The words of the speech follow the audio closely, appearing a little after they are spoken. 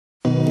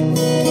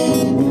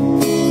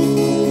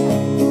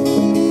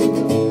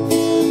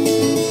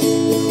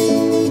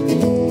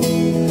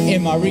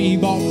my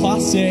Reebok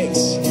classics,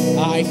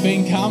 I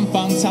think I'm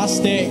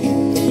fantastic.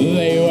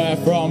 They were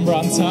from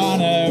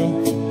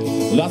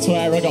Brantano, that's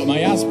where I got my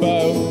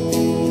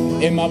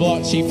Asbo. In my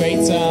blotchy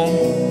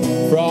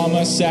Phaeton, from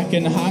a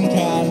second-hand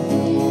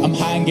can, I'm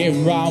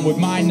hanging round with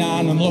my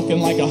nan, I'm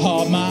looking like a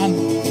hard man.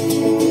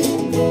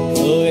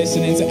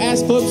 Listening to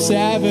S Club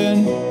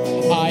 7,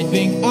 I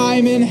think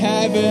I'm in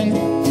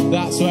heaven.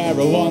 That's where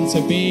I want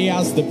to be,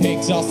 as the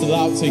pigs are still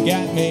out to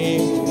get me.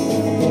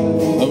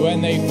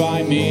 When they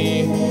find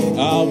me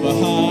out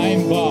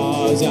behind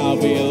bars, I'll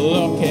be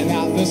looking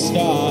at the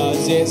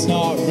stars. It's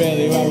not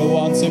really where I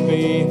want to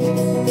be.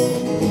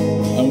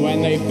 And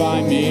when they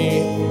find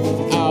me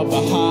out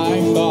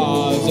behind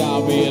bars,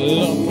 I'll be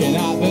looking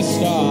at the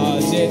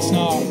stars. It's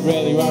not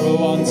really where I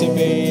want to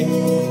be.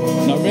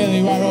 Not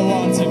really where I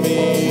want to be.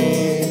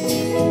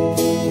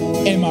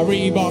 In my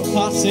Reebok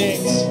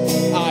classics,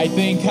 I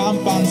think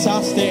I'm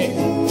fantastic.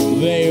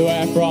 They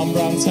were from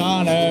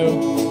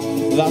Brantano,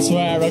 that's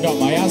where I got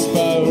my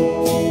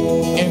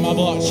Asbo. In my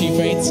blotchy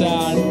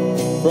Phaeton,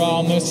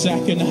 from the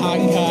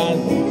second-hand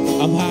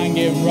can, I'm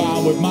hanging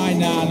round with my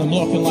nan, I'm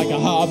looking like a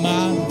hard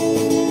man.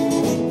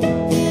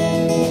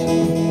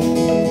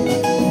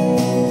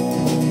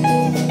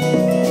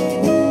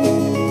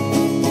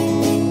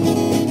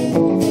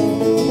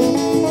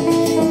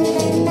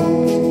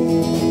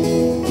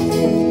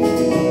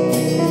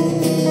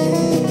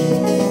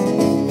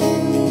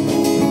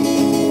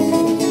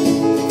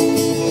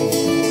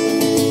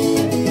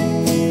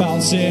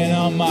 Bouncing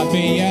on my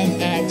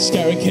BMX,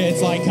 scaring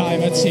kids like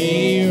I'm a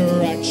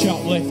T-Rex,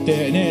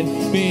 shoplifting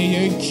in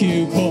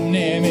B&Q, come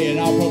near me and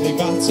I'll probably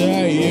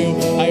batter you.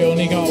 I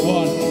only got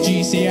one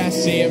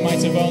GCSE, it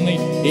might have only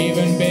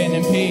even been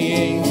in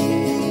PE.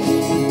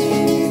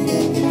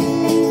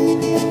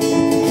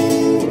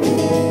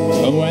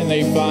 And when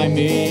they find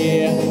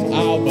me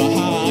out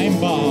behind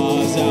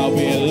bars, I'll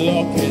be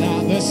looking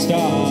at the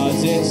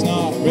stars. It's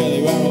not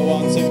really where I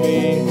want to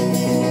be.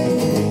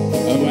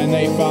 And when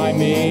they find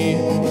me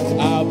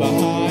out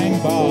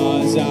behind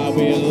bars, I'll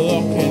be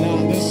looking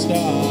at the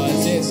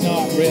stars. It's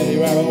not really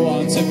where I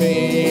want to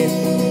be.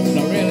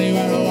 Not really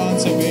where I want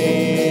to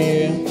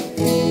be.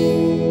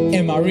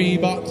 In my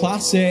Reebok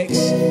classics,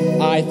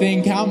 I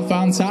think I'm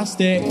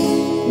fantastic.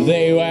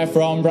 They were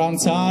from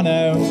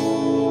Brantano,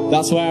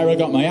 that's where I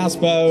got my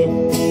Asbo.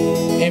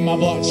 In my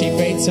blotchy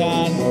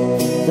Phaeton,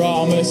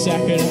 from a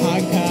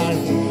second-hand can,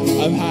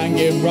 I'm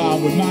hanging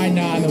round with my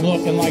nan, I'm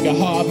looking like a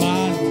hard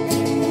man.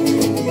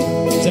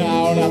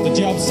 Down at the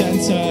job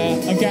centre,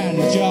 I'm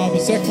getting a job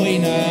as a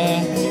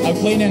cleaner. I'm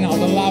cleaning out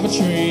the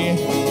lavatory,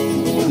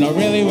 not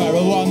really where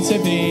I want to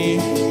be.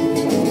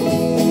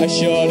 I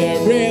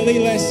shouldn't really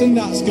listen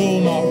at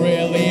school, not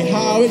really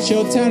how it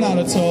should turn out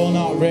at all,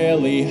 not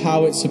really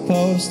how it's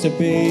supposed to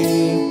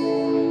be.